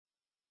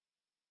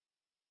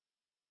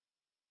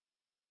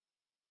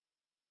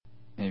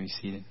may be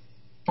seated.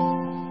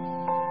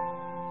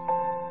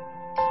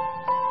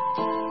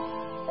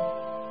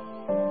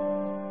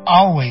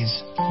 Always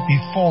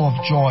be full of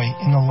joy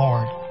in the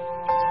Lord.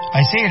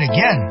 I say it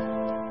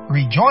again,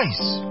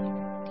 rejoice.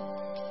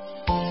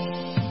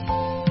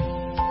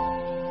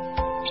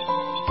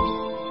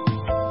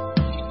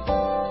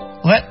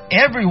 Let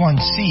everyone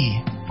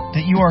see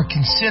that you are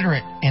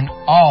considerate in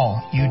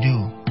all you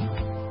do.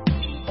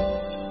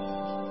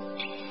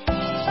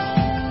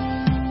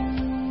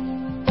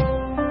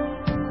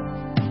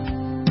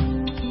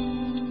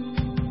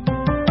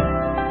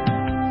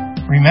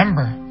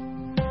 Remember,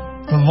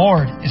 the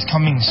Lord is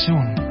coming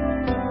soon.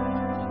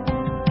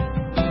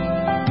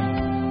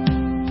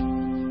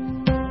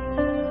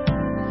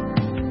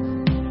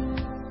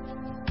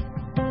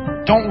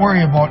 Don't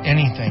worry about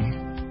anything.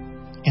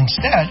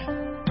 Instead,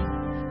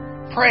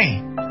 pray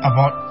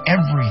about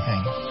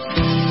everything.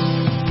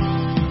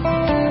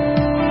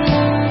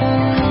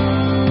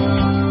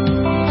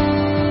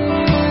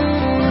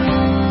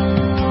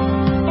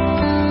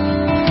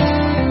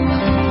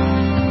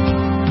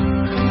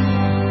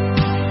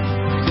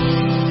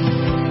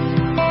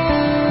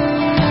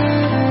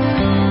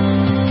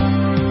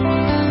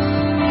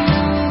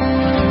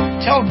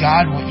 Tell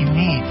God what you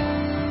need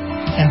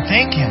and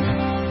thank Him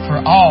for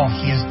all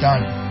He has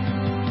done.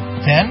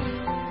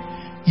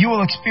 Then, you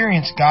will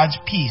experience God's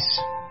peace,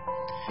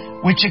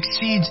 which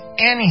exceeds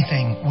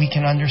anything we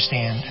can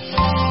understand.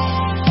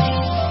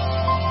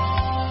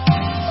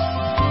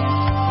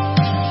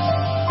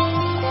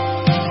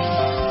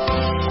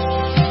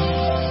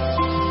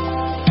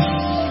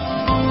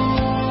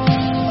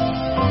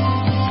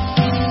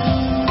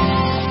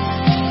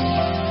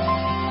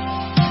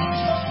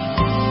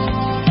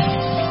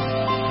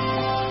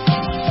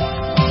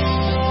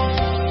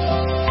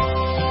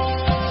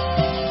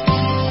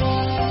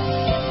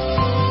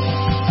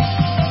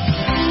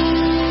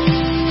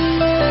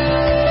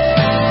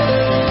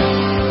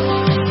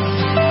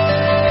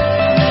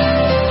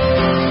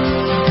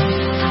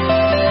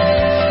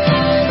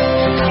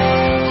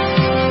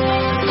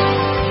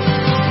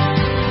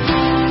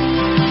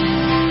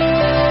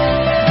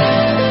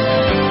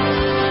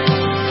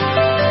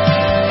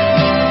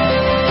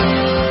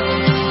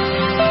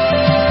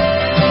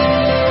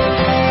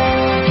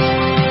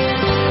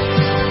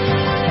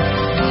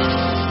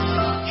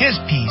 His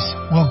peace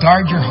will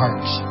guard your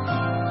hearts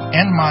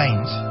and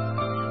minds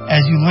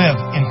as you live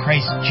in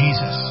Christ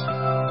Jesus.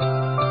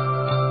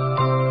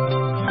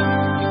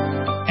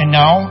 And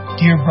now,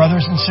 dear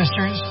brothers and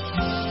sisters,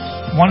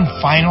 one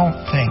final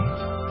thing.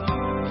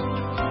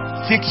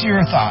 Fix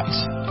your thoughts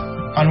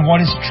on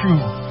what is true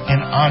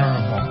and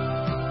honorable,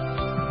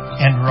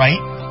 and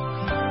right,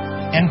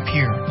 and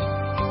pure,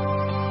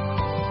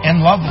 and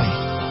lovely,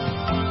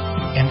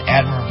 and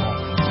admirable.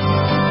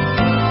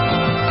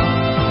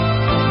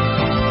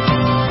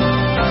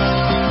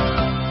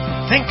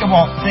 Think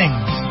about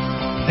things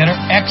that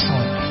are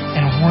excellent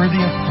and worthy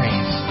of praise.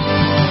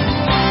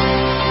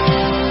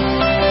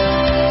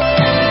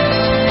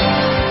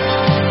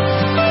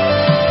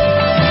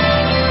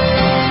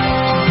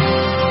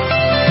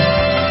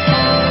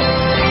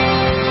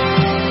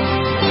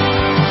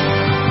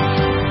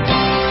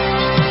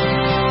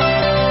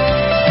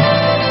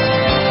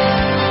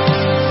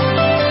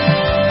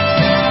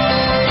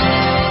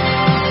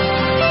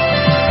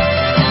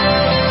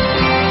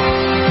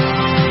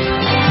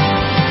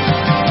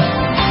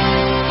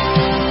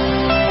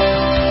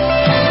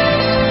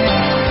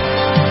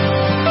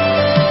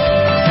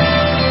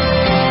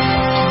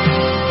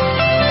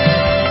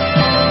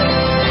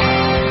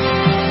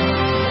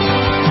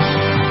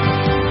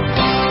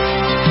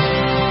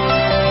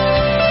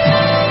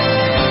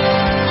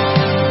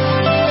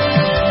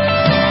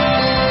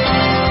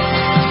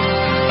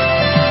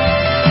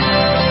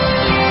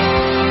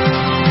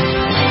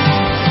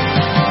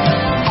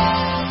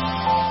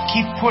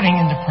 Keep putting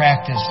into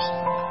practice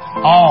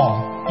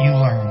all you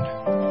learned.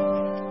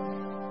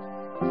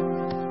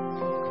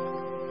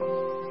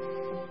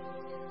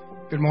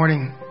 Good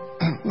morning.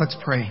 Let's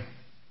pray.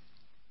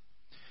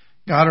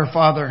 God our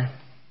Father,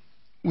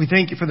 we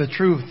thank you for the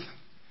truth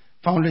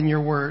found in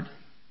your word.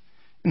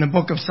 In the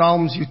book of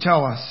Psalms, you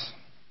tell us,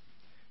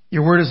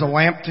 your word is a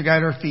lamp to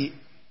guide our feet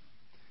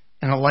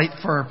and a light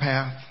for our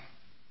path.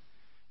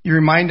 You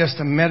remind us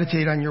to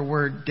meditate on your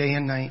word day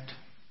and night,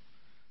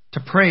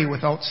 to pray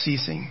without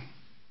ceasing.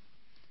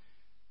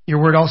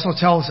 Your word also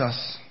tells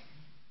us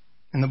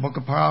in the book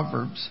of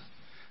Proverbs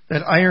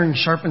that iron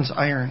sharpens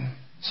iron,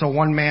 so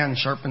one man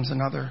sharpens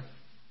another.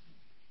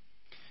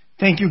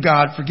 Thank you,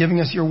 God, for giving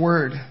us your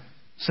word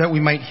so that we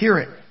might hear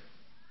it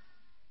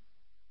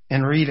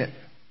and read it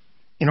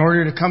in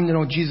order to come to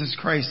know Jesus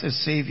Christ as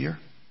Savior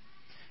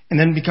and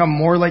then become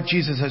more like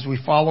Jesus as we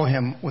follow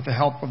him with the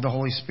help of the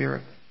Holy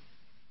Spirit.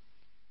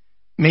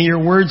 May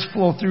your words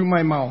flow through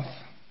my mouth.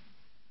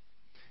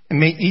 And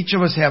may each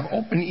of us have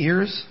open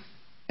ears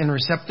and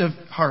receptive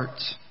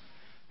hearts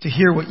to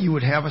hear what you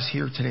would have us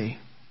hear today.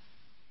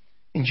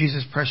 In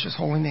Jesus' precious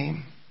holy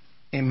name,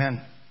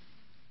 amen.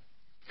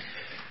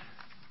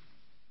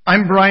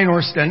 I'm Brian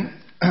Orston,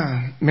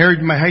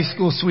 Married my high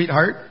school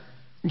sweetheart,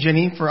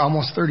 Jenny, for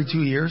almost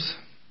 32 years.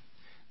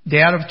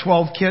 Dad of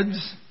 12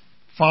 kids,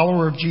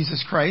 follower of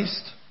Jesus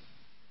Christ,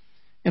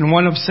 and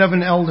one of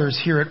 7 elders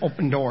here at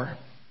Open Door.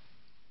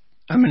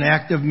 I'm an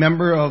active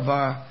member of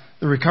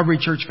the Recovery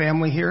Church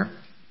family here.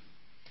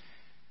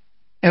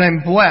 And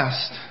I'm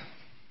blessed,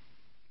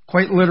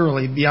 quite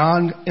literally,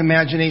 beyond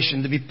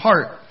imagination, to be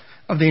part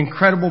of the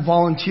incredible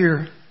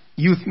volunteer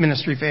youth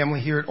ministry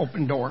family here at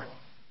Open Door.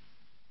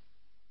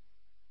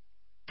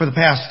 For the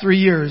past 3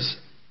 years,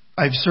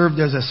 I've served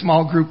as a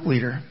small group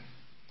leader.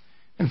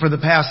 And for the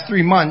past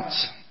 3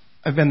 months,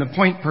 I've been the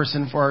point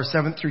person for our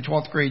 7th through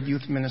 12th grade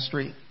youth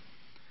ministry.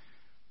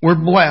 We're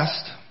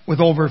blessed with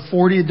over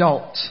 40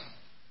 adults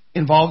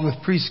involved with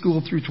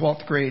preschool through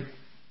 12th grade,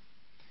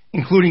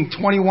 including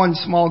 21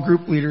 small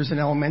group leaders in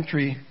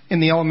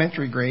the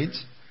elementary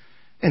grades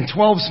and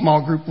 12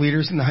 small group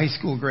leaders in the high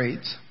school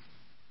grades.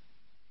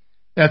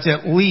 That's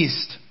at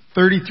least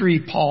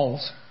 33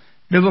 Pauls,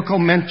 biblical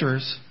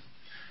mentors,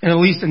 and at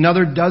least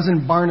another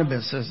dozen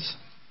Barnabases,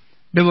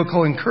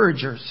 biblical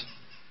encouragers,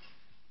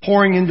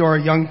 pouring into our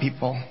young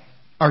people,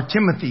 our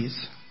Timothys,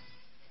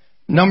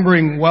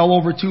 numbering well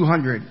over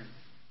 200,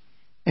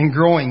 and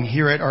growing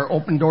here at our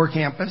Open Door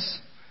campus.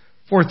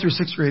 4th through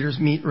 6th graders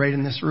meet right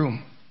in this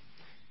room,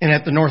 and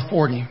at the North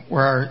 40,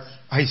 where our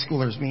high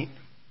schoolers meet.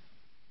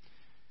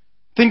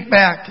 Think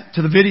back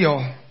to the video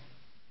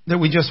that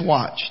we just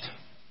watched.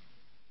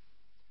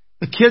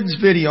 The kids'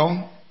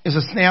 video is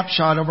a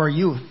snapshot of our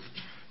youth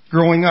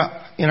growing up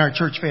in our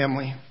church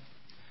family.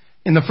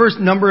 In the first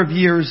number of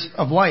years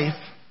of life,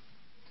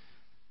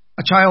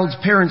 a child's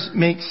parents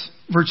makes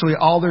virtually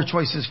all their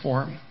choices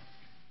for them.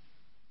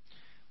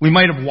 We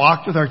might have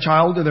walked with our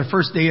child to their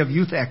first day of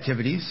youth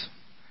activities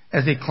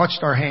as they clutched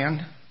our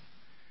hand.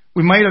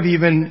 We might have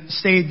even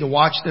stayed to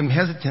watch them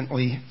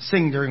hesitantly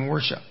sing during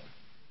worship.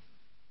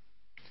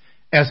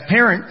 As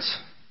parents,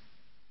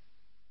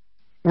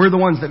 we're the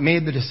ones that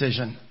made the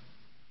decision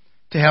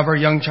to have our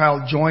young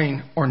child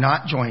join or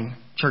not join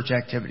church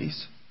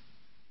activities.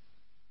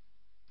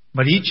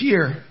 But each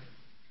year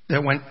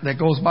that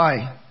goes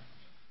by,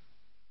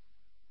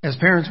 as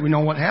parents, we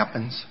know what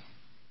happens.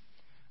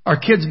 Our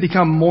kids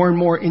become more and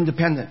more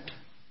independent.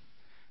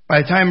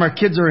 By the time our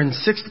kids are in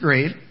 6th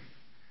grade,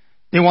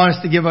 they want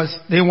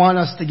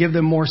us to give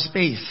them more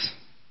space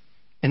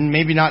and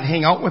maybe not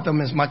hang out with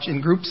them as much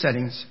in group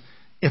settings,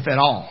 if at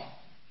all.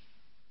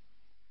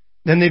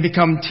 Then they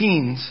become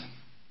teens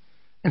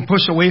and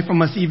push away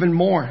from us even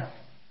more.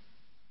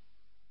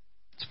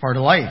 It's part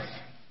of life.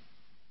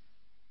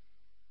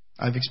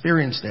 I've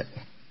experienced it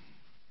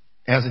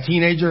as a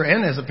teenager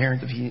and as a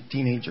parent of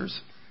teenagers.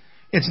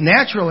 It's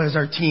natural as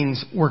our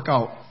teens work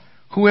out.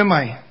 Who am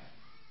I?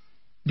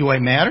 Do I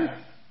matter?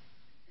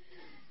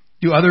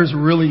 Do others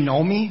really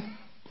know me?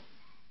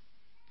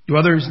 Do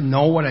others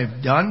know what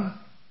I've done?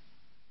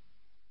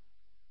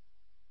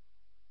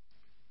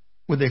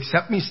 Would they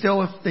accept me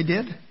still if they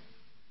did?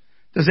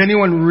 Does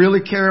anyone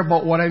really care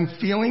about what I'm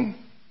feeling,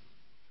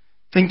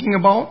 thinking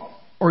about,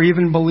 or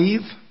even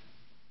believe?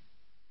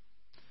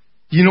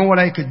 Do you know what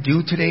I could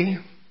do today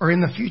or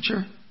in the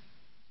future?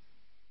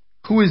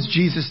 Who is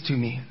Jesus to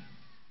me?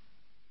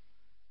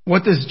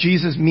 What does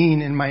Jesus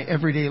mean in my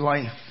everyday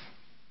life?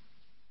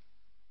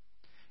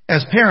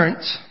 As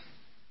parents,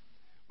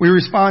 we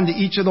respond to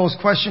each of those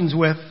questions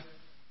with,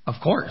 of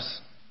course.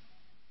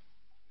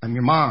 I'm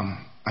your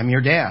mom. I'm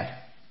your dad.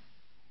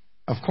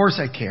 Of course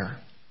I care.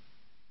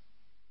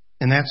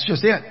 And that's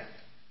just it.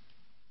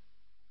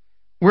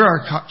 We're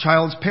our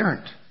child's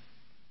parent.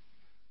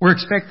 We're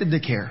expected to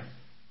care.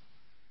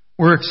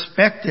 We're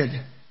expected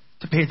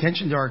to pay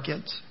attention to our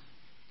kids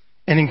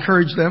and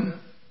encourage them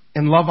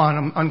and love on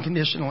them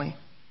unconditionally.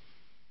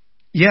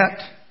 Yet,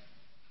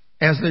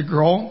 as they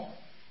grow,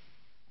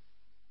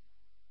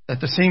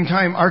 at the same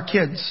time, our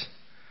kids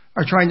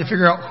are trying to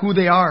figure out who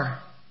they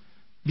are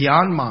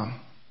beyond mom,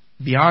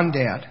 beyond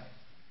dad,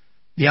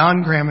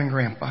 beyond grandma and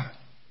grandpa.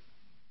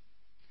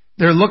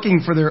 They're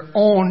looking for their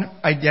own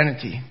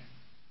identity.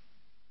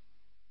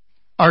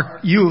 Our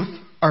youth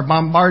are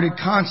bombarded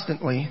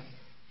constantly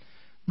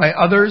by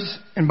others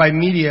and by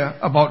media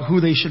about who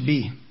they should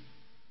be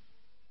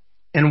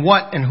and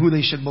what and who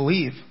they should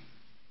believe.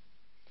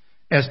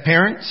 As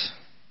parents,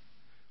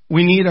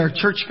 we need our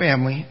church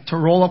family to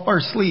roll up our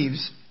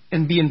sleeves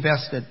and be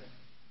invested,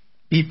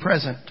 be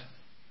present,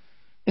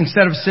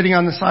 instead of sitting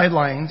on the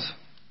sidelines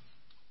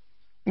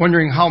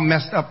wondering how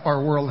messed up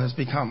our world has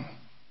become.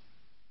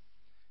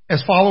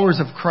 As followers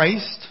of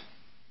Christ,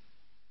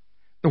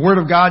 the Word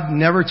of God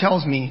never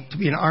tells me to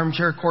be an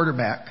armchair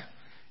quarterback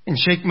and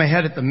shake my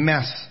head at the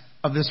mess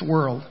of this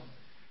world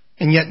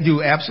and yet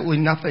do absolutely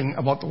nothing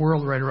about the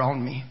world right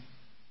around me.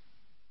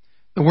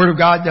 The Word of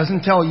God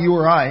doesn't tell you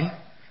or I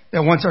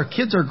that once our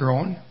kids are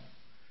grown,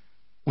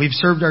 we've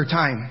served our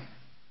time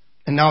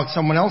and now it's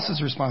someone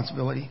else's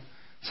responsibility,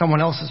 someone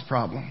else's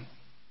problem.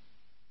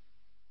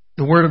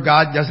 The Word of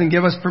God doesn't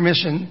give us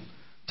permission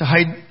to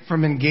hide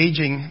from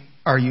engaging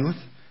our youth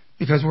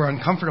because we're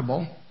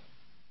uncomfortable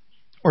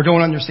or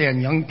don't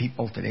understand young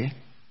people today.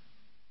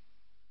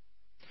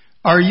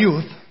 Our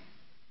youth,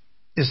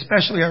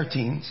 especially our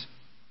teens,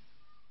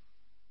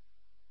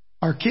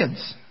 our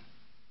kids,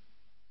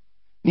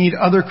 need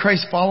other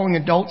Christ-following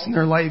adults in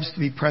their lives to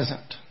be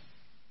present,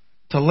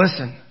 to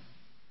listen,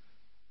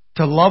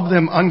 to love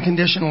them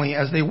unconditionally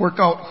as they work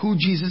out who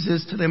Jesus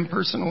is to them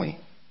personally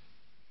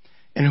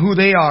and who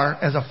they are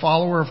as a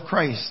follower of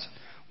Christ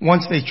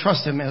once they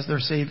trust Him as their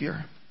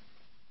Savior.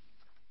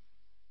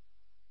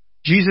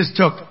 Jesus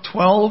took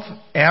 12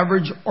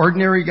 average,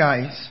 ordinary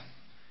guys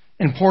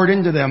and poured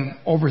into them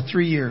over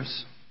 3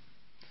 years.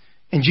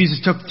 And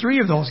Jesus took 3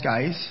 of those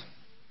guys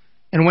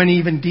and went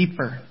even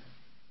deeper,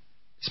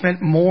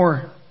 spent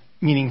more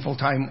meaningful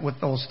time with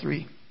those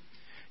 3.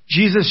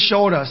 Jesus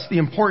showed us the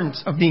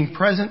importance of being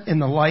present in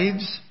the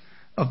lives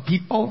of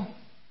people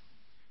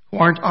who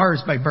aren't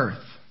ours by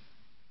birth.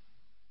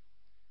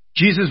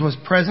 Jesus was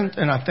present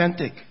and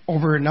authentic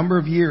over a number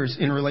of years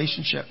in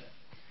relationship,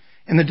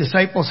 and the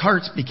disciples'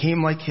 hearts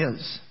became like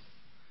His.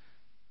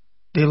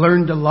 They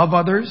learned to love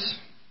others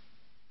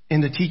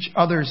and to teach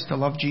others to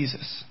love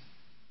Jesus.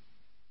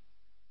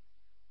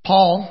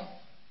 Paul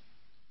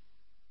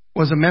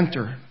was a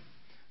mentor,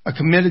 a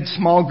committed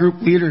small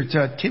group leader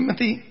to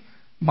Timothy,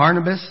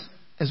 Barnabas,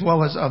 as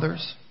well as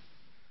others.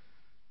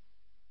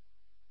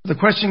 The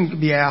question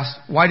could be asked,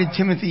 why did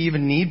Timothy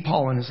even need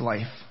Paul in his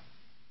life?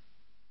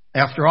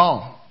 After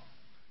all,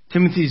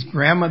 Timothy's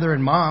grandmother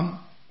and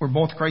mom were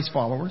both Christ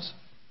followers.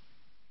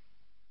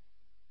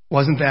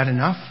 Wasn't that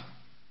enough?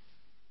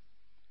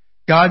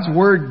 God's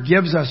Word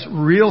gives us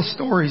real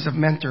stories of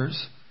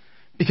mentors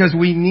because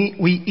we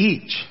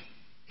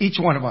each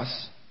one of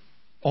us,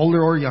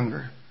 older or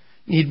younger,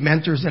 need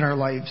mentors in our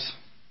lives.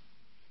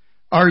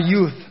 Our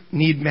youth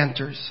need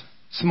mentors,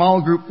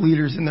 small group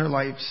leaders in their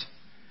lives.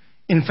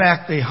 In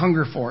fact, they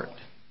hunger for it.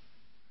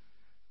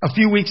 A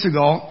few weeks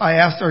ago, I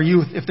asked our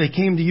youth if they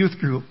came to youth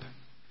group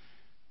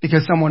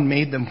because someone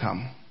made them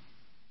come.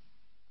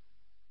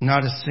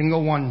 Not a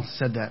single one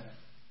said that.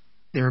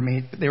 They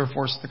were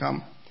forced to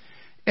come.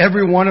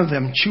 Every one of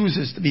them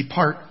chooses to be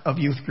part of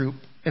youth group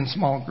and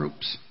small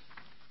groups.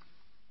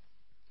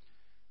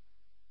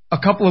 A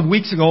couple of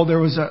weeks ago, there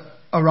was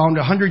around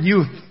 100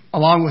 youth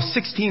along with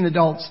 16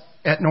 adults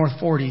at North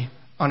 40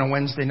 on a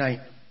Wednesday night.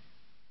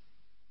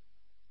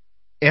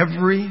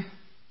 Every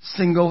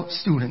single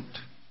student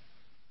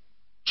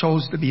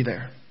chose to be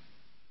there.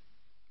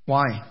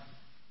 Why?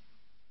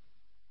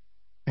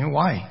 And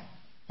why?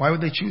 Why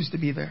would they choose to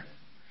be there?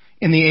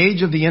 In the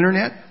age of the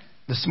internet,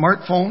 the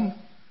smartphone,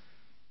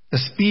 the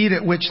speed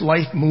at which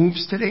life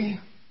moves today,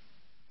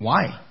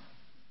 why?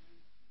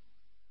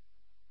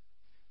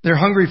 They're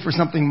hungry for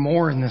something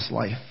more in this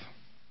life.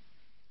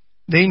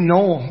 They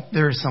know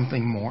there is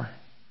something more.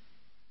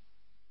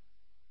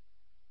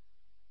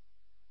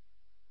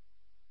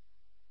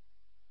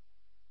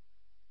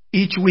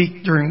 Each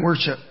week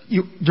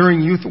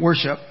during youth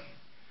worship,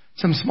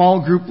 some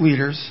small group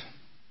leaders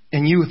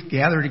and youth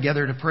gather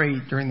together to pray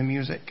during the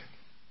music.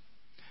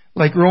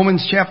 Like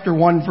Romans chapter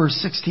 1 verse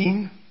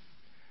 16,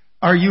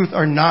 our youth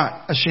are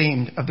not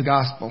ashamed of the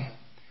gospel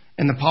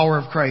and the power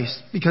of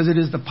Christ because it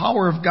is the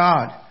power of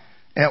God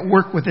at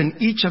work within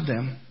each of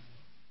them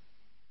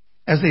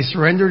as they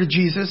surrender to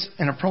Jesus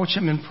and approach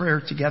Him in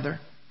prayer together.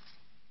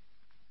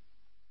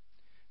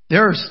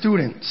 There are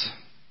students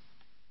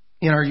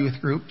in our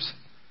youth groups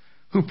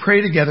who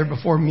pray together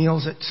before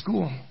meals at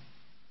school.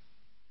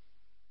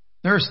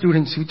 There are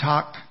students who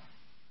talk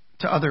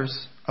to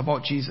others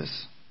about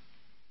Jesus.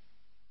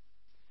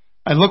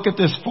 I look at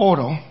this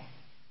photo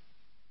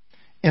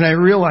and I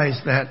realize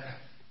that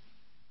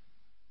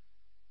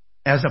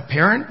as a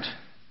parent,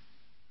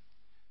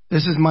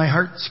 this is my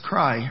heart's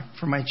cry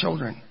for my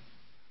children,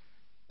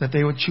 that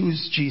they would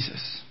choose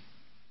Jesus.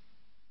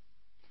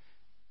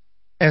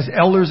 As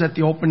elders at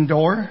the open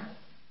door,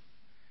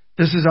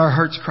 this is our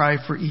heart's cry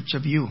for each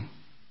of you.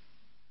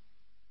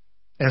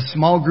 As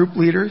small group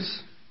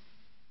leaders,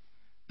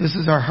 this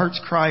is our heart's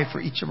cry for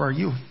each of our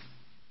youth.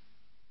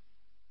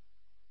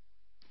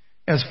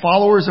 As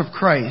followers of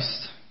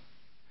Christ,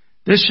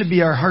 this should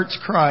be our heart's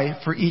cry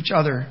for each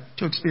other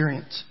to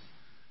experience.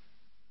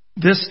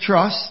 This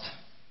trust,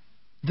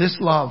 this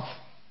love,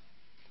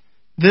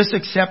 this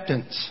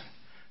acceptance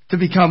to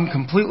become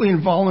completely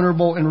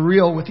invulnerable and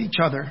real with each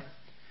other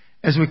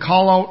as we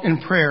call out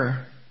in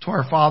prayer to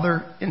our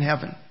Father in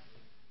heaven.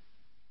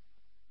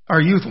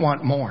 Our youth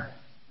want more.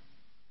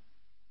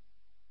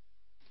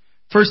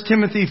 1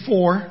 Timothy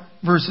 4,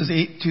 verses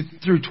 8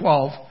 through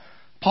 12,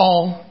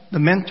 Paul, the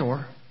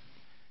mentor,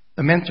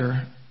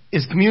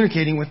 is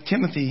communicating with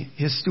Timothy,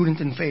 his student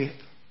in faith.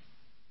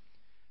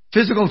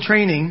 Physical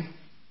training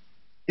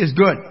is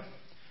good,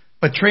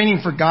 but training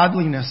for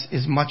godliness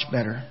is much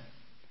better,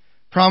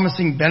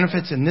 promising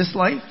benefits in this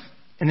life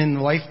and in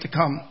the life to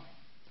come.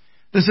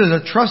 This is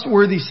a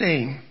trustworthy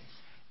saying,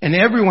 and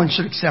everyone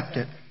should accept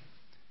it.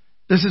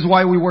 This is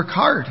why we work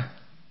hard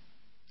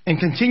and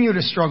continue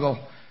to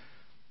struggle,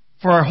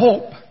 for our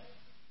hope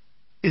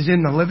is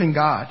in the living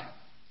God,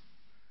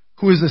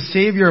 who is the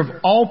Savior of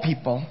all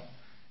people,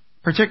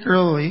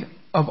 particularly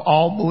of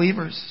all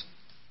believers.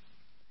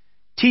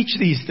 Teach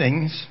these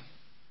things,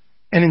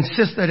 and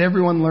insist that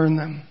everyone learn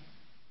them.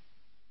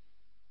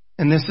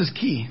 And this is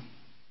key,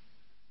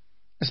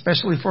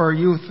 especially for our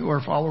youth who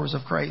are followers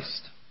of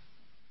Christ.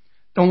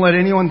 Don't let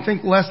anyone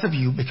think less of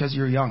you because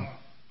you're young.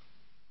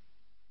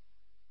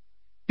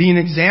 Be an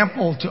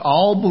example to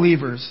all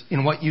believers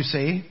in what you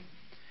say,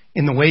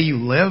 in the way you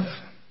live,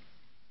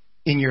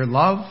 in your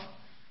love,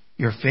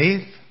 your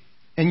faith,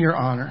 and your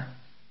honor.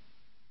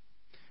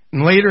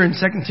 And later in 2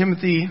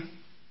 Timothy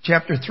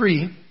chapter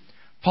 3,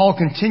 Paul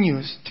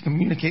continues to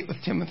communicate with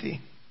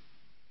Timothy.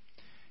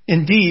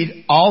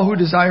 Indeed, all who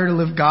desire to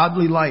live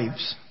godly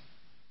lives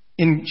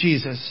in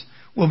Jesus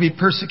will be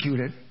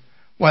persecuted,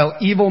 while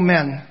evil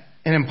men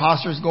and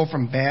impostors go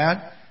from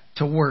bad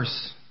to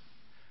worse,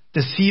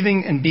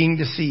 deceiving and being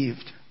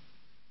deceived.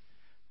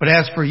 But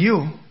as for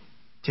you,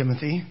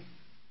 Timothy,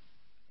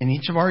 and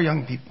each of our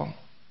young people,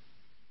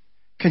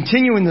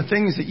 continue in the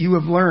things that you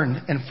have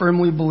learned and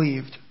firmly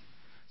believed,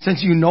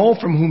 since you know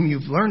from whom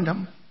you've learned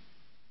them.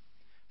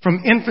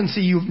 From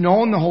infancy you've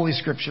known the Holy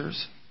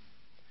Scriptures,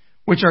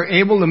 which are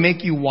able to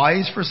make you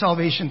wise for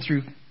salvation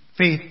through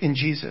faith in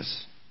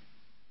Jesus.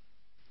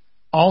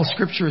 All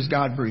Scripture is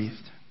God-breathed.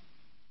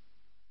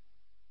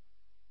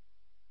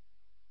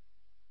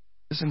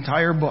 This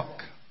entire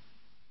book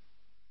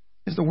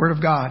is the Word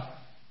of God.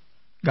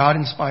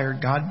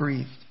 God-inspired,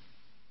 God-breathed.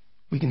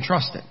 We can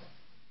trust it.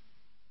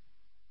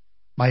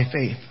 By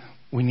faith,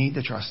 we need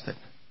to trust it.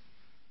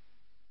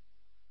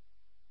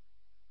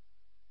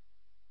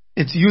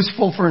 It's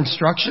useful for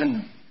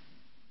instruction,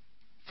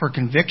 for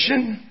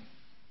conviction,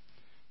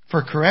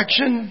 for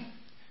correction,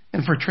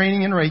 and for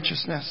training in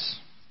righteousness,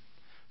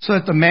 so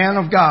that the man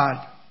of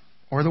God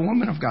or the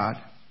woman of God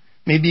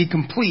may be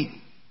complete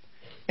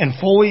and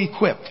fully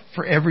equipped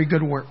for every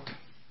good work.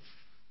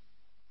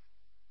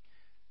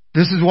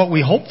 This is what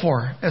we hope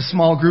for as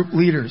small group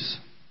leaders,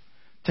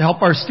 to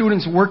help our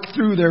students work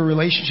through their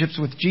relationships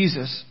with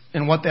Jesus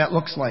and what that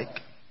looks like.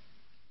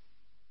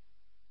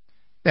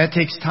 That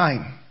takes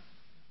time.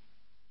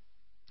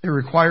 It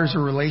requires a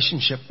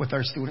relationship with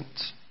our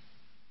students.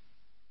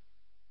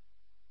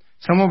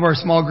 Some of our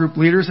small group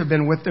leaders have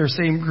been with their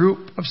same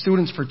group of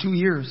students for 2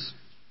 years,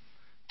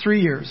 3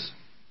 years,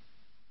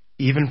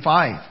 even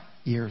 5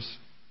 years.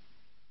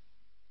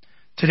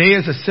 Today,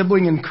 as a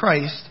sibling in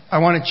Christ, I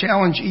want to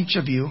challenge each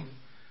of you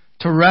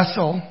to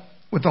wrestle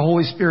with the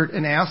Holy Spirit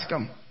and ask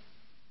Him,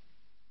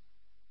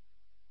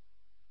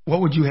 what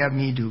would you have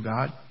me do,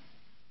 God?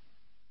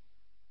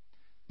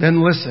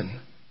 Then listen.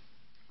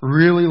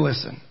 Really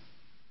listen.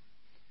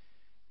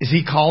 Is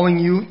He calling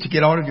you to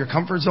get out of your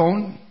comfort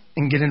zone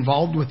and get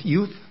involved with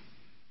youth?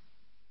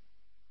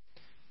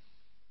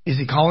 Is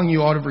He calling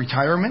you out of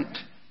retirement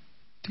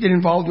to get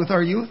involved with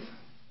our youth?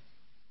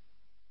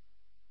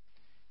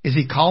 Is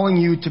He calling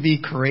you to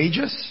be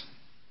courageous,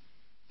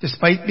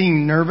 despite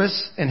being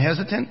nervous and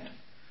hesitant,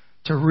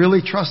 to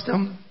really trust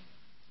Him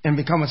and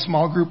become a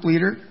small group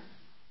leader?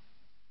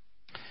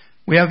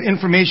 We have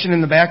information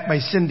in the back by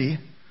Cindy,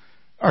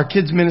 our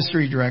kids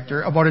ministry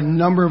director, about a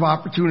number of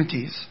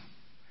opportunities,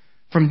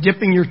 from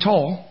dipping your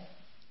toe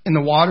in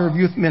the water of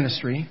youth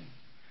ministry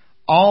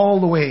all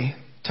the way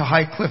to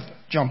high cliff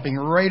jumping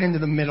right into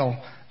the middle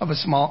of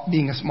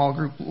being a small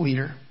group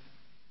leader.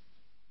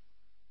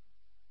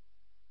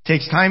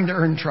 Takes time to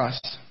earn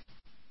trust.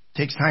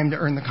 Takes time to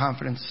earn the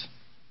confidence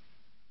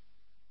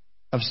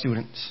of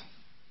students.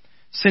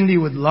 Cindy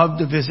would love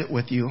to visit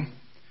with you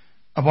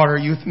about our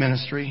youth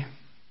ministry.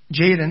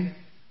 Jaden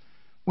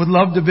would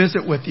love to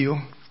visit with you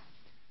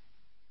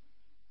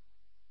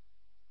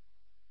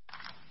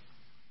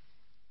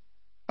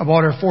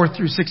about our 4th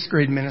through 6th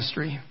grade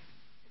ministry.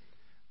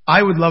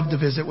 I would love to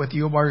visit with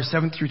you about our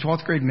 7th through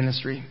 12th grade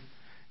ministry.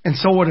 And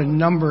so would a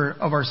number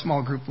of our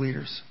small group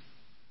leaders.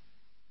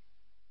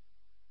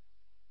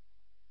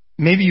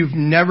 Maybe you've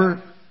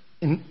never,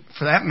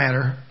 for that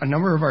matter, a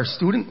number of our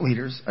student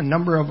leaders, a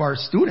number of our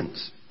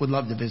students would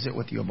love to visit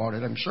with you about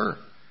it, I'm sure.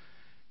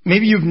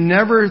 Maybe you've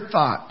never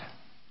thought,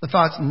 the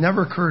thoughts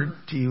never occurred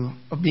to you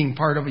of being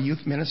part of a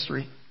youth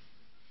ministry.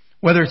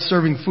 Whether it's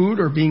serving food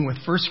or being with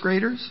 1st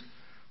graders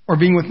or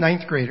being with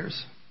 9th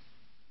graders.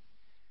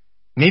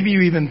 Maybe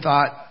you even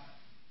thought,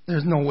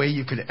 there's no way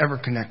you could ever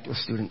connect with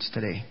students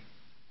today.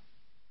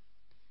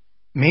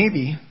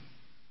 Maybe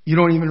you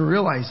don't even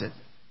realize it.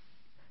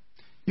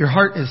 Your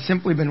heart has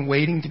simply been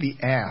waiting to be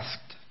asked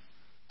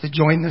to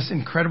join this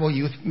incredible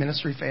youth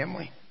ministry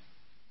family.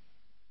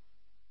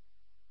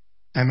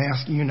 I'm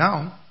asking you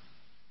now.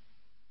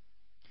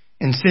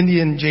 And Cindy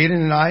and Jaden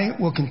and I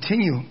will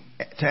continue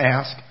to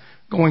ask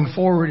going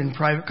forward in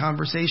private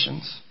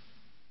conversations.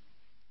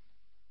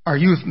 Our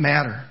youth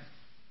matter.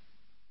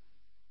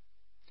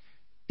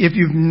 If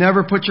you've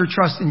never put your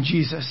trust in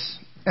Jesus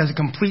as a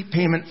complete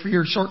payment for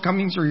your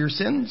shortcomings or your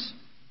sins,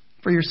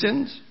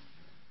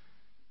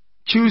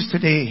 choose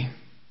today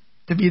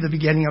to be the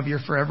beginning of your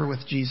forever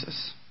with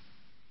Jesus.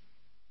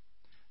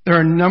 There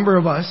are a number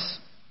of us,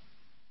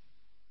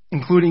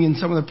 including in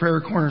some of the prayer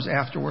corners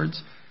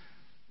afterwards,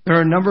 there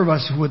are a number of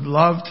us who would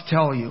love to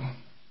tell you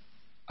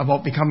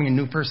about becoming a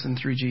new person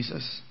through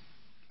Jesus.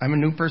 I'm a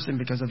new person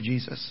because of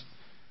Jesus.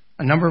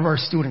 A number of our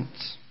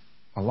students,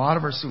 a lot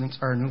of our students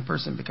are a new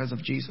person because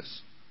of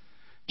Jesus.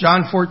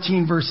 John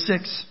 14, verse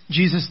 6,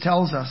 Jesus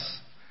tells us,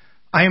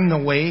 I am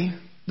the way,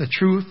 the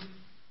truth,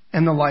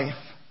 and the life.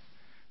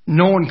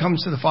 No one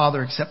comes to the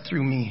Father except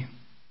through me.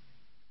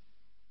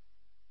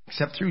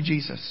 Except through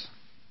Jesus.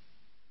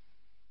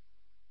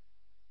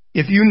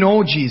 If you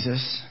know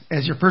Jesus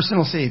as your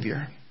personal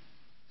Savior,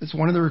 it's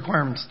one of the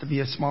requirements to be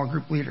a small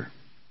group leader.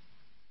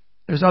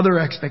 There's other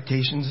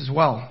expectations as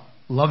well.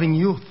 Loving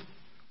youth,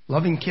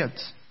 loving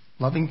kids,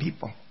 loving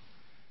people.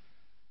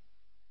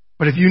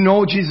 But if you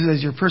know Jesus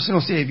as your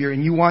personal Savior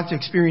and you want to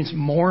experience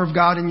more of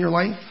God in your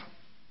life,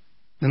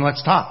 then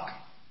let's talk.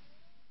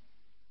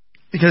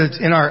 Because it's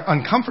in our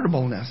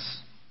uncomfortableness,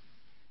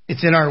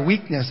 it's in our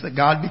weakness that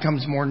God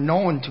becomes more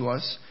known to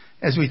us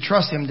as we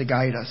trust Him to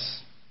guide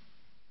us.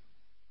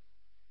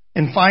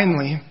 And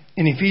finally,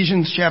 in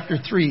Ephesians chapter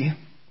 3,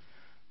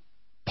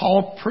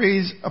 Paul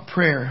prays a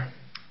prayer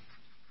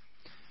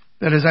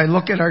that as I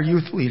look at our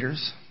youth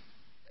leaders,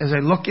 as I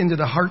look into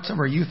the hearts of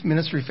our youth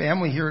ministry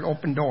family here at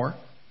Open Door,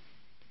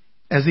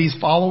 as these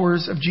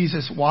followers of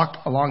Jesus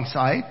walk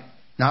alongside,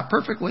 not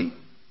perfectly,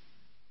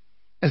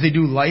 as they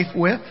do life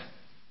with,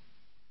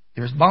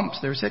 there's bumps,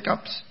 there's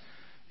hiccups,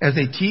 as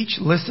they teach,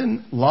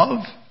 listen,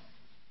 love,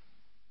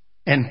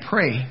 and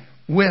pray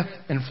with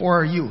and for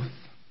our youth.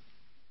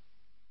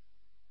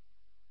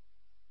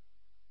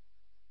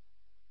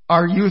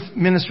 Our youth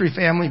ministry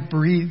family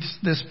breathes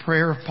this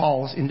prayer of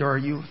Paul's into our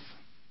youth.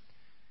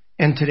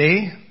 And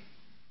today,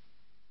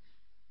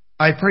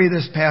 I pray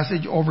this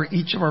passage over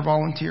each of our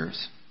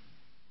volunteers,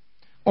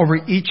 over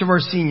each of our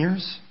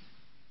seniors,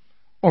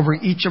 over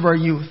each of our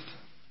youth,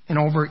 and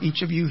over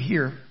each of you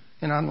here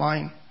and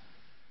online.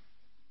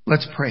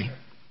 Let's pray.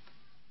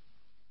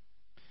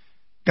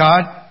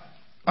 God,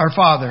 our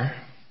Father,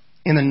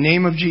 in the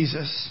name of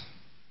Jesus,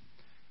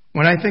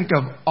 when I think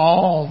of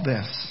all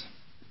this,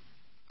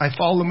 I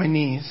fall to my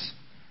knees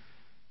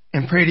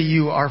and pray to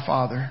you, our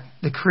Father,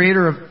 the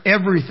creator of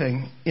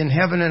everything in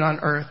heaven and on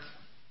earth.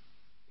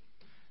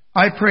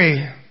 I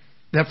pray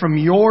that from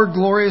your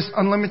glorious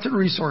unlimited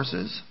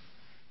resources,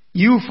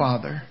 you,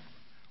 Father,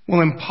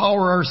 will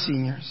empower our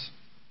seniors,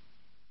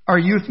 our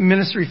youth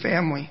ministry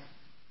family,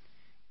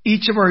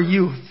 each of our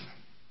youth,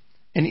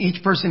 and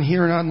each person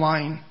here and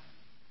online,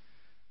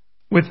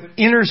 with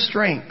inner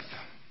strength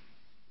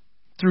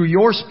through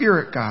your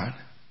Spirit, God.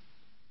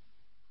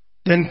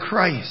 Then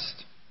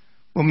Christ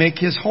will make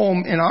His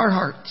home in our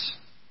hearts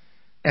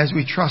as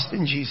we trust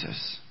in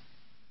Jesus.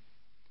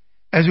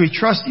 As we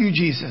trust you,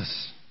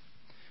 Jesus,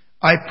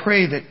 I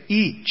pray that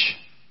each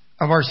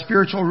of our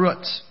spiritual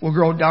roots will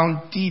grow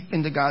down deep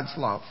into God's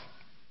love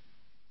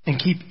and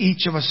keep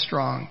each of us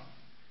strong.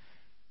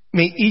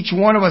 May each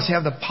one of us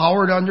have the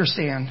power to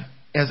understand,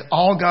 as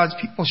all God's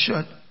people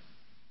should,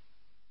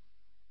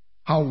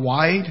 how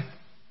wide,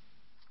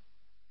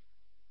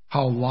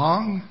 how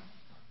long,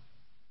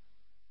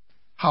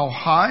 how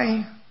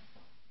high,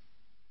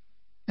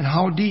 and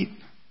how deep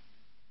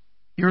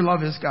your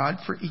love is, God,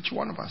 for each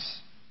one of us.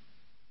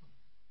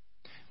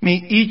 May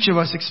each of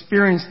us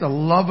experience the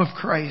love of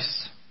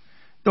Christ,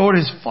 though it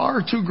is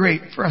far too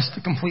great for us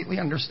to completely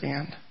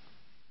understand.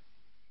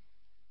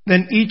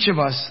 Then each of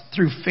us,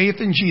 through faith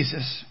in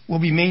Jesus, will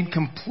be made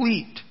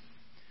complete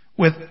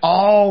with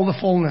all the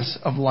fullness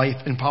of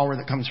life and power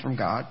that comes from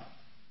God.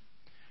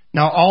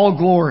 Now all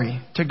glory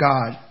to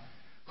God,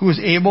 who is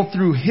able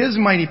through His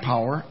mighty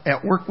power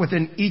at work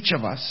within each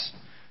of us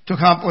to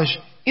accomplish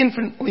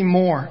infinitely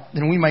more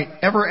than we might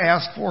ever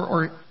ask for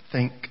or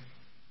think.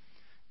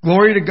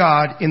 Glory to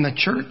God in the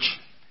church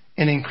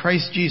and in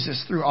Christ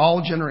Jesus through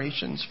all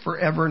generations,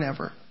 forever and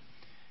ever.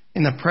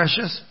 In the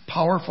precious,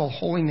 powerful,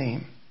 holy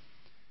name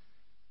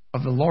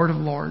of the Lord of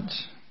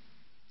Lords,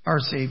 our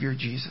Savior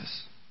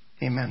Jesus.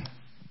 Amen.